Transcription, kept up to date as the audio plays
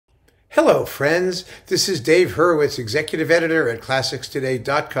Hello, friends. This is Dave Hurwitz, executive editor at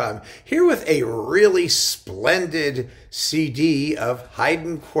ClassicsToday.com, here with a really splendid CD of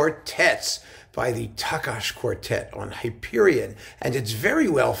Haydn Quartets by the Takács Quartet on Hyperion, and it's very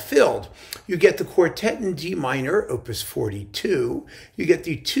well filled. You get the quartet in D minor, opus 42, you get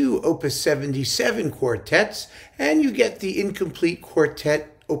the two opus 77 quartets, and you get the incomplete quartet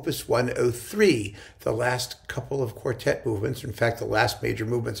Opus 103, the last couple of quartet movements, in fact, the last major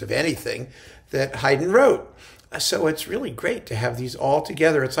movements of anything that Haydn wrote. So it's really great to have these all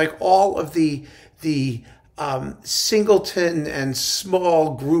together. It's like all of the singleton and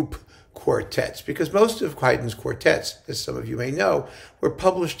small group quartets, because most of Haydn's quartets, as some of you may know, were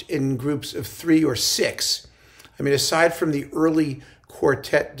published in groups of 3 or 6. I mean, aside from the early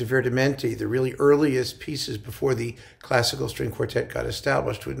quartet divertimenti, the really earliest pieces before the classical string quartet got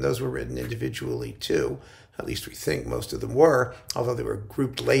established, when those were written individually too, at least we think most of them were, although they were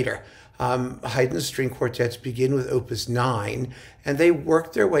grouped later. Haydn's string quartets begin with opus 9, and they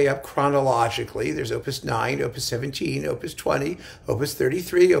work their way up chronologically. There's opus 9, opus 17, opus 20, opus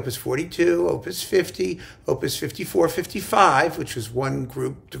 33, opus 42, opus 50, opus 54, 55, which was one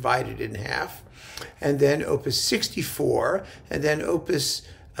group divided in half, and then opus 64, and then opus,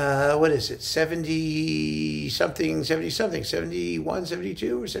 70-something, 71,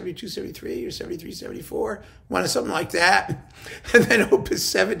 72, or 72, 73, or 73, 74, something like that. And then opus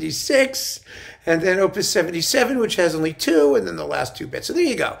 76, and then opus 77, which has only 2, and then the last 2 bits. So there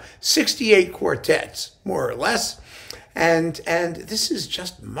you go, 68 quartets, more or less. And this is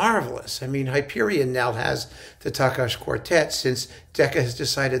just marvelous. I mean, Hyperion now has the Takács Quartet, since Decca has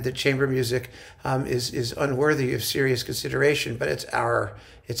decided that chamber music is unworthy of serious consideration. But it's our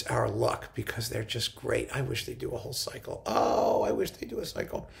luck, because they're just great. I wish they'd do a whole cycle. Oh, I wish they'd do a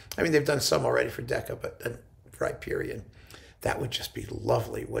cycle. I mean, they've done some already for Decca, but for Hyperion, that would just be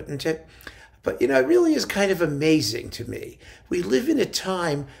lovely, wouldn't it? But, you know, it really is kind of amazing to me. We live in a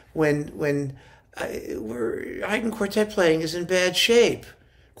time when Haydn quartet playing is in bad shape.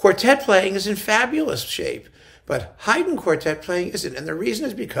 Quartet playing is in fabulous shape, but Haydn quartet playing isn't. And the reason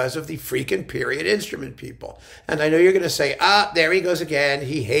is because of the freaking period instrument people. And I know you're going to say, there he goes again.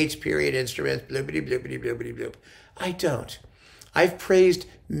 He hates period instruments, bloopity, bloopity, bloopity, bloop. I don't. I've praised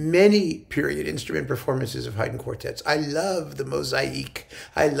many period instrument performances of Haydn quartets. I love the mosaic.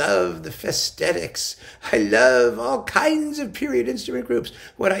 I love the festetics. I love all kinds of period instrument groups.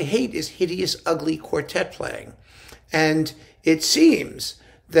 What I hate is hideous, ugly quartet playing. And it seems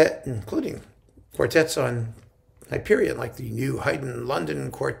that, including quartets on Hyperion, like the new Haydn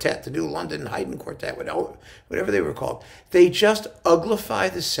London Quartet, the new London Haydn Quartet, whatever they were called, they just uglify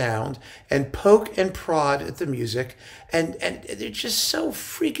the sound and poke and prod at the music, and they're just so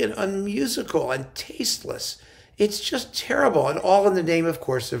freaking unmusical and tasteless. It's just terrible, and all in the name, of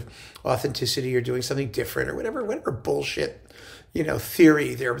course, of authenticity or doing something different or whatever bullshit,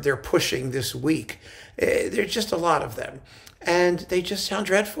 theory they're pushing this week. There's just a lot of them, and they just sound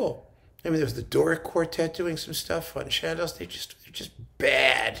dreadful. I mean, there's the Doric Quartet doing some stuff on Shadows. They're just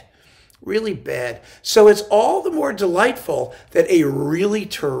bad, really bad. So it's all the more delightful that a really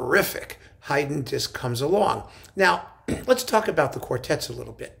terrific Haydn disc comes along. Now, let's talk about the quartets a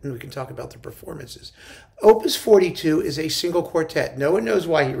little bit, and we can talk about the performances. Opus 42 is a single quartet. No one knows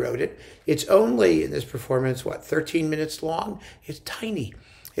why he wrote it. It's only, in this performance, 13 minutes long? It's tiny.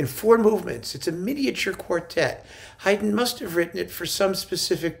 In 4 movements. It's a miniature quartet. Haydn must have written it for some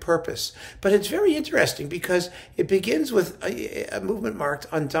specific purpose. But it's very interesting because it begins with a movement marked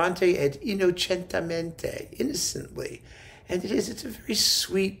andante ed innocentamente, innocently. And it's a very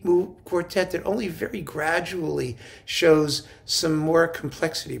sweet quartet that only very gradually shows some more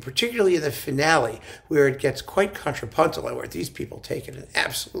complexity, particularly in the finale, where it gets quite contrapuntal and where these people take it an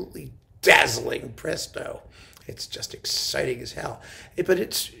absolutely dazzling presto. It's just exciting as hell. But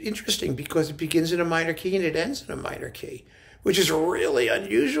it's interesting because it begins in a minor key and it ends in a minor key, which is really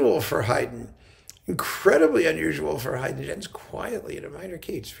unusual for Haydn. Incredibly unusual for Haydn. It ends quietly in a minor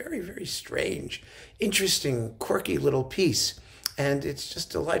key. It's very, very strange, interesting, quirky little piece. And it's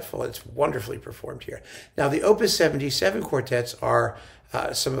just delightful. It's wonderfully performed here. Now, the Opus 77 quartets are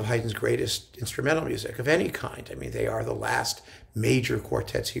some of Haydn's greatest instrumental music of any kind. I mean, they are the last major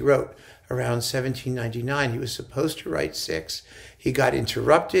quartets he wrote. Around 1799, he was supposed to write 6. He got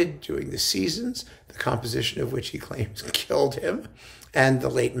interrupted during the seasons, the composition of which he claims killed him, and the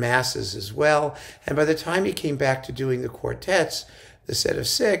late masses as well. And by the time he came back to doing the quartets, the set of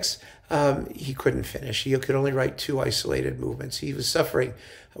 6, he couldn't finish. He could only write 2 isolated movements. He was suffering,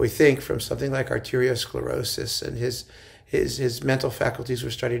 we think, from something like arteriosclerosis, and his mental faculties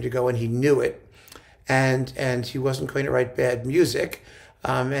were starting to go, and he knew it. And he wasn't going to write bad music.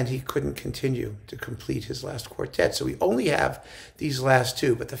 and he couldn't continue to complete his last quartet. So we only have these last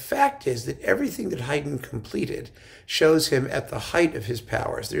two. But the fact is that everything that Haydn completed shows him at the height of his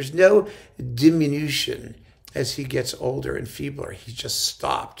powers. There's no diminution as he gets older and feebler. He just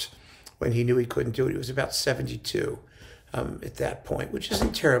stopped when he knew he couldn't do it. He was about 72 at that point, which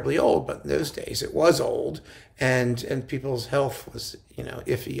isn't terribly old, but in those days it was old, and people's health was,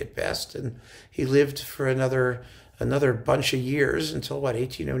 iffy at best. And he lived for another bunch of years until,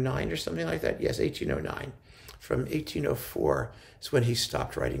 1809 or something like that? Yes, 1809. From 1804 is when he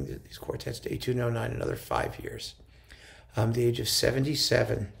stopped writing these quartets to 1809, another 5 years. The age of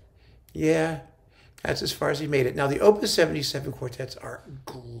 77. Yeah, that's as far as he made it. Now, the Opus 77 quartets are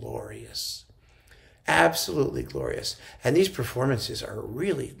glorious. Absolutely glorious. And these performances are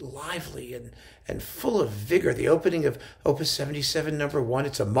really lively and full of vigor. The opening of Opus 77, number 1,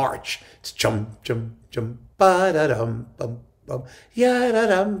 it's a march. It's chum, chum, chum, ba-da-dum, bum, bum,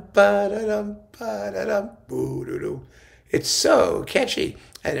 ya-da-dum, ba-da-dum, ba-da-dum, boo-doo-doo. It's so catchy,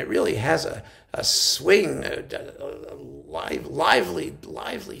 and it really has a swing, a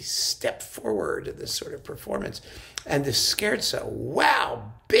lively step forward in this sort of performance. And the scherzo,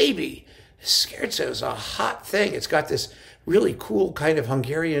 wow, baby! Scherzo is a hot thing. It's got this really cool kind of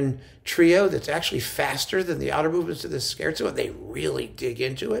Hungarian trio that's actually faster than the outer movements of the scherzo, and they really dig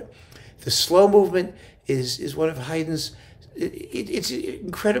into it. The slow movement is one of Haydn's. It's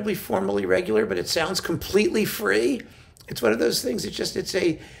incredibly formally regular, but it sounds completely free. It's one of those things. It's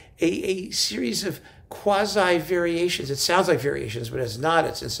a series of quasi variations. It sounds like variations, but it's not.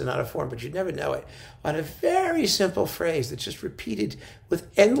 It's in sonata form, but you'd never know it. On a very simple phrase that's just repeated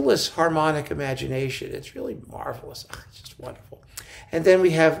with endless harmonic imagination. It's really marvelous. It's just wonderful. And then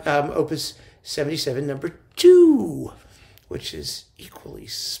we have Opus 77, number 2, which is equally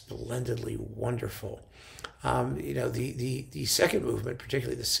splendidly wonderful. The second movement,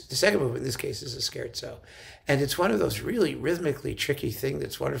 particularly the second movement in this case, is a scherzo. And it's one of those really rhythmically tricky things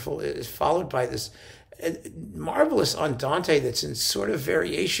that's wonderful. It is followed by this marvelous andante that's in sort of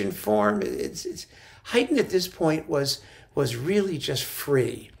variation form. It's Haydn at this point was really just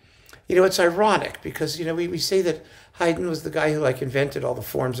free. It's ironic because, we say that Haydn was the guy who invented all the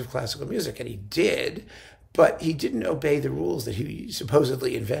forms of classical music, and he did, but he didn't obey the rules that he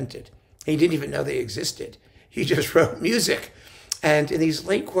supposedly invented. He didn't even know they existed. He just wrote music. And in these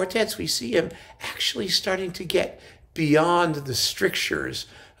late quartets, we see him actually starting to get beyond the strictures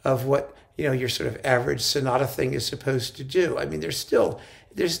of what, your sort of average sonata thing is supposed to do. I mean, the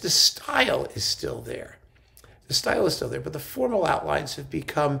style is still there. The style is still there, but the formal outlines have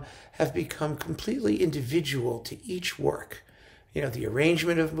become completely individual to each work. The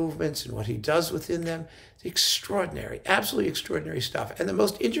arrangement of movements and what he does within them, it's extraordinary, absolutely extraordinary stuff. And the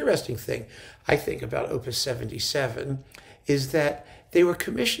most interesting thing, I think, about Opus 77 is that they were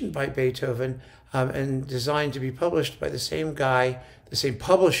commissioned by Beethoven and designed to be published by the same guy, the same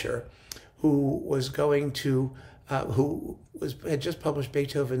publisher, who had just published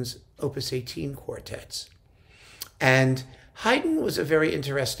Beethoven's Opus 18 quartets. And Haydn was a very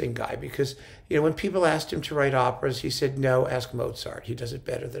interesting guy because, when people asked him to write operas, he said, no, ask Mozart. He does it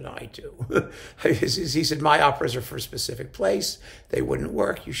better than I do. He said, my operas are for a specific place. They wouldn't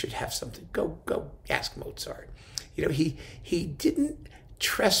work. You should have something. Go ask Mozart. He didn't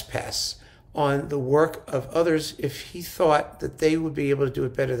trespass on the work of others if he thought that they would be able to do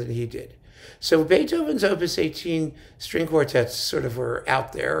it better than he did. So Beethoven's Opus 18 string quartets sort of were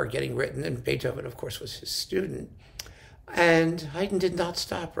out there or getting written, and Beethoven, of course, was his student. And Haydn did not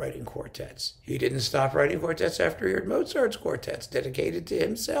stop writing quartets. He didn't stop writing quartets after he heard Mozart's quartets dedicated to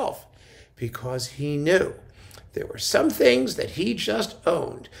himself, because he knew there were some things that he just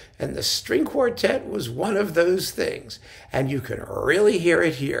owned, and the string quartet was one of those things. And you can really hear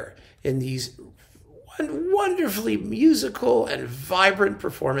it here in these wonderfully musical and vibrant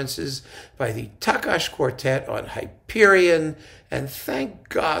performances by the Takács Quartet on Hyperion. And thank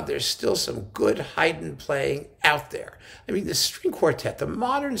God there's still some good Haydn playing out there. I mean, the string quartet, the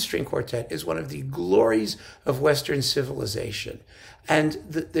modern string quartet, is one of the glories of Western civilization. And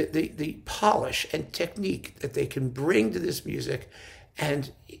the polish and technique that they can bring to this music,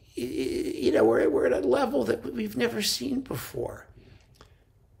 and, we're at a level that we've never seen before.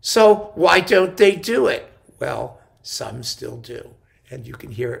 So why don't they do it? Well, some still do, and you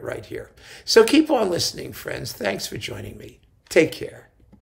can hear it right here. So keep on listening, friends. Thanks for joining me. Take care.